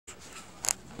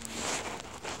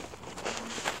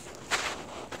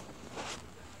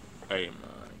Hey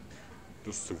man,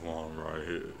 this is Towan right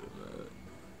here, man.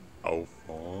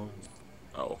 Alphonse,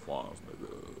 Alphonse,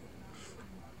 nigga.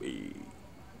 Be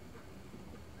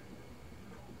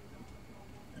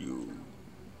you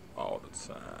all the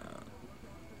time.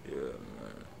 Yeah,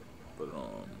 man. But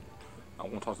I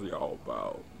want to talk to y'all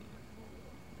about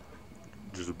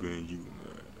just being you,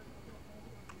 man.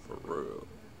 For real,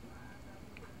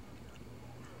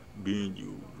 being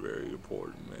you very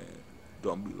important, man.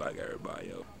 Don't be like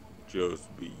everybody else.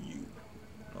 Just be you. You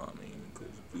know what I mean?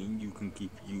 Because being you can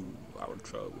keep you out of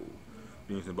trouble.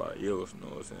 Being somebody else, you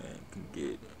know what I'm saying, can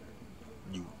get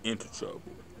you into trouble.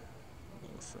 You know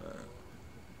what I'm saying?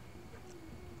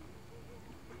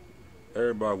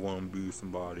 Everybody wanna be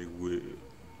somebody with, you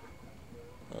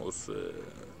know what I'm saying,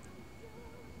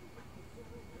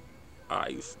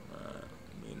 ice, man.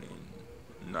 Meaning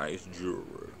nice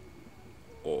jewelry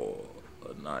or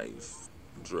a nice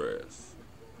dress,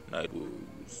 nice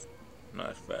boobs,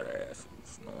 nice fat asses.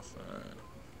 You know what I'm saying?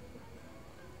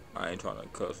 I ain't trying to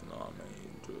cuss, you know what I mean?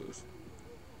 Just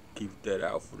keep that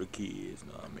out for the kids,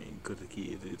 you know what I mean? Because the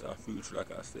kids is our future,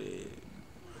 like I said.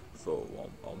 So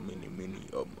on many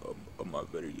of my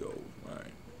videos,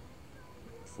 man,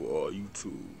 for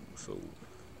YouTube. So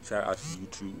shout out to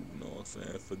YouTube, you know what I'm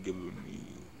saying, for giving me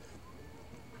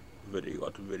video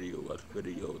after video after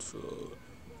video to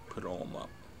put on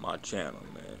my channel,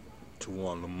 man.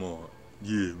 Towan Lamont.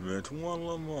 Yeah, man, Towan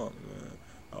Lamont, man.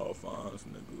 Alphonse,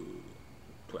 nigga.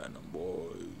 Platinum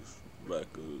Boys,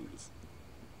 Records,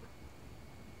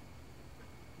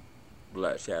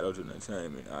 Black Shadows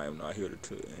Entertainment. I am not here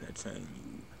to entertain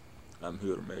you. I'm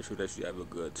here to make sure that you have a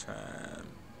good time.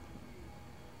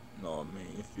 You know what I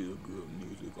mean? Feel good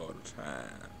music all the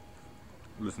time.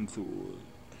 Listen to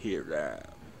it, hear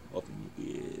that. Open your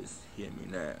ears, hear me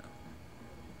now.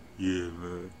 Yeah,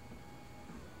 man.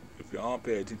 If y'all don't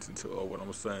pay attention to what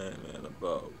I'm saying, man,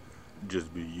 about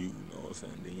just be you, you know what I'm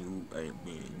saying, then you ain't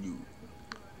being you.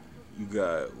 You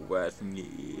got wax in your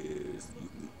ears,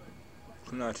 you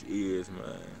clean out your ears,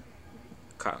 man,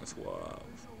 cotton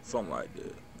swabs, something like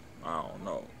that. I don't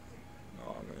know. You know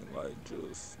what I mean? Like,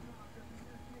 just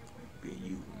being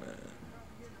you, man.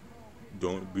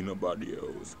 Don't be nobody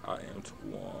else. I am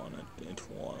Towan, and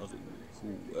Towan is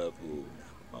whoever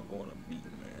I'm gonna be,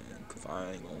 man. Cause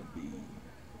I ain't gonna be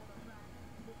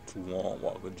Towan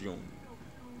Walker Jr.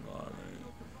 You know what I mean?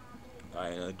 I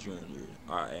ain't a junior.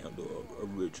 I am the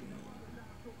original.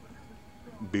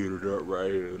 Beat it up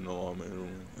right here, you know what I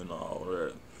mean? And all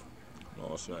that. You know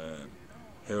what I'm saying?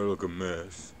 Hair look a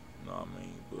mess. You know what I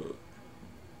mean?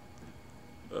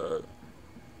 But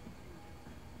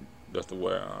that's the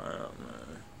way I am,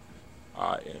 man.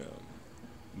 I am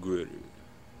gritty.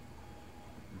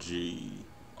 GRITY.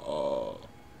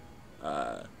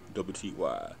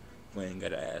 We ain't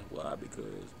gotta ask why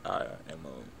because I am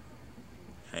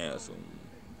a handsome,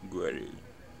 gritty,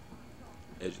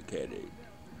 educated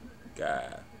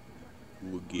guy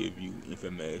who will give you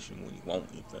information when you want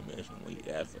information, when you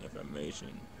ask for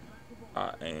information.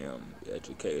 I am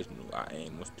educational. I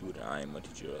am a student. I am a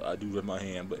teacher. I do raise my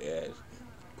hand, but ask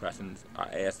questions. I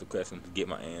ask the questions to get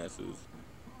my answers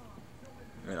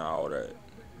and all that.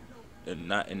 And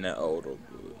not in that order,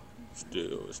 but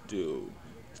still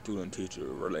student teacher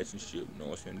relationship, you know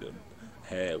what I'm saying, to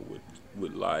have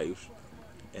with life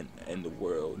and the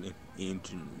world in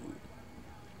general.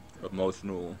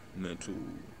 Emotional, mental,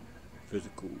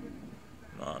 physical, you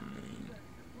know what I mean?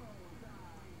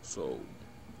 So,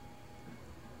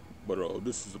 but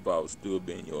this is about still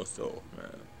being yourself,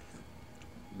 man.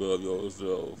 Love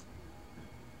yourself.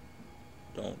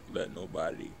 Don't let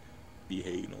nobody be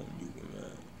hating on you,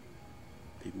 man.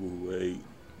 People who hate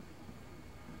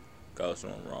got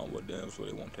something wrong with them, so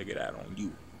they won't take it out on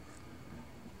you.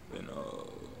 And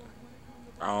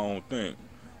I don't think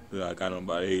that I got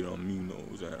nobody hating on me, you know what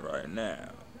I'm saying, right now.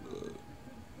 But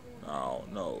I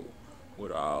don't know.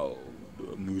 With all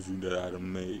the music that I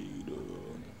done made,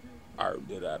 art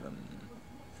that I done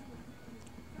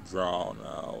drawn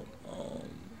out.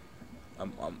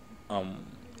 I'm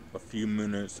a few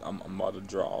minutes. I'm about to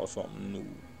draw something new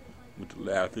with the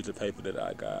last piece of paper that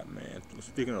I got, man.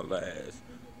 Speaking of last,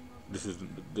 this is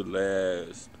the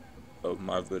last of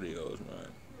my videos, man.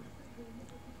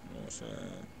 You know what I'm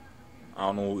saying? I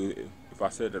don't know if I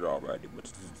said it already, but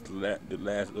this is the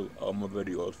last of my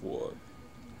videos for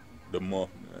the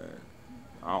month, man.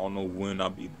 I don't know when I'll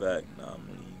be back, you know what I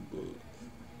mean?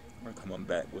 But I'm coming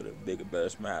back with a bigger, better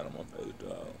smile on my face,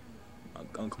 dog.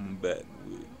 I'm coming back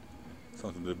with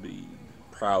something to be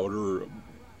prouder of,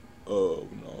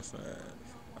 you know what I'm saying?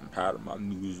 I'm proud of my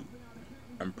music.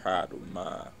 I'm proud of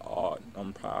my art.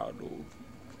 I'm proud of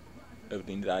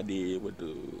everything that I did with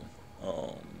the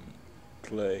um,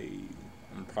 play.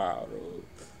 I'm proud of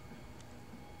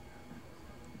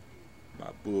my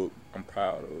book. I'm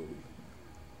proud of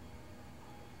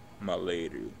my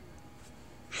lady.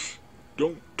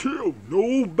 Don't tell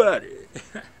nobody.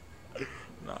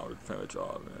 Nah, I was playing with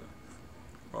y'all, man.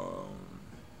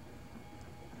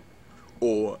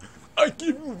 Or I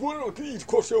give you one of these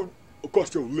across your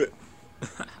lip.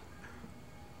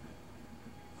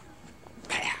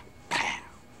 Pow, pow.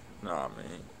 Nah,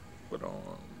 man. But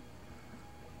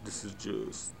this is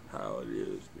just how it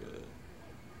is, man.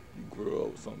 You grow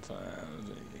up sometimes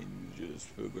and you just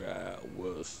figure out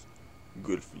what's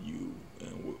good for you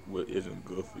and what isn't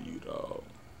good for you, dog.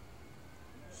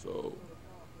 So,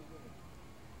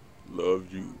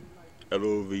 love you.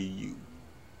 LOVU.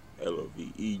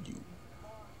 LOVEU.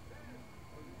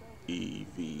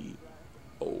 EVOL.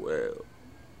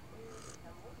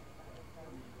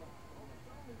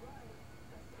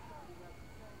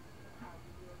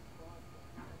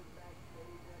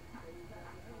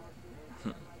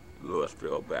 Little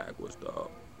spell backwards, dog.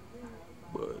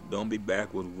 But don't be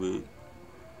backwards with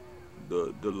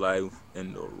the life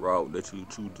and the route that you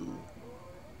choose to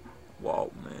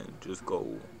walk, man. Just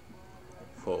go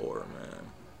forward,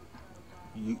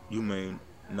 man. You may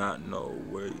not know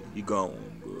where you're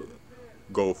going, but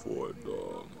go for it,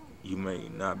 dog. You may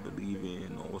not believe in, you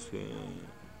know what I'm saying,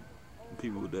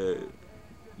 people that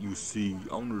you see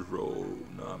on this road, you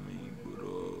know what I mean?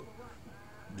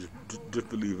 But just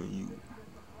believe in you.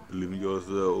 Believe in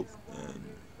yourself, and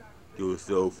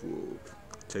yourself will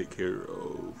take care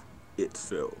of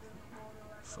itself.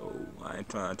 So I ain't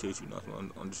trying to teach you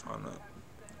nothing. I'm just trying to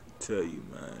tell you,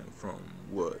 man, from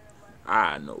what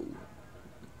I know.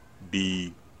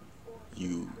 Be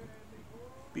you.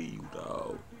 Be you,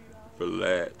 dog.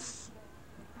 Relax.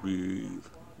 Breathe.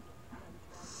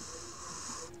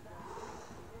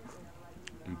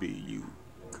 Be you.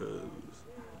 Cause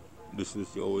this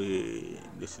is your head.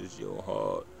 This is your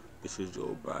heart. This is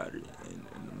your body. And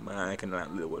the mind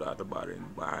cannot live without the body. And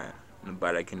the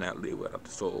body cannot live without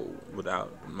the soul.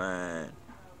 Without the mind,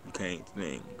 you can't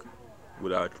think.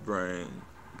 Without your brain,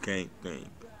 you can't think.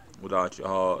 Without your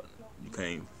heart, you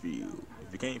can't feel.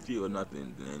 If you can't feel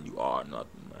nothing, then you are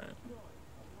nothing, man.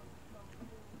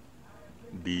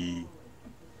 Be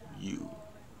you.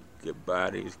 Your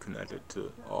body is connected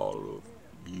to all of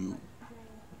you.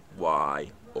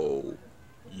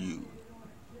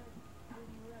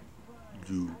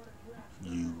 YOU.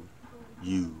 You,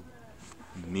 you.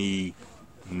 Me,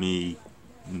 me.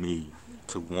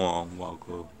 Towan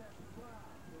Walker.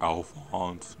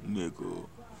 Alphonse nigga.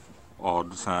 All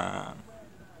the time.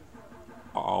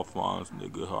 Alphonse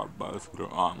nigga hard bicycle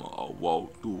armor. I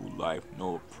walk through life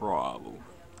no problem.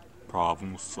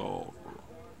 Problem solver.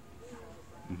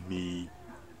 Me,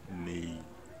 me.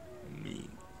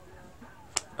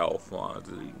 Alphonse,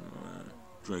 man.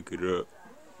 Drink it up.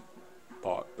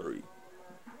 Part 3.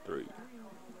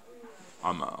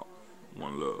 I'm out.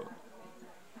 One love.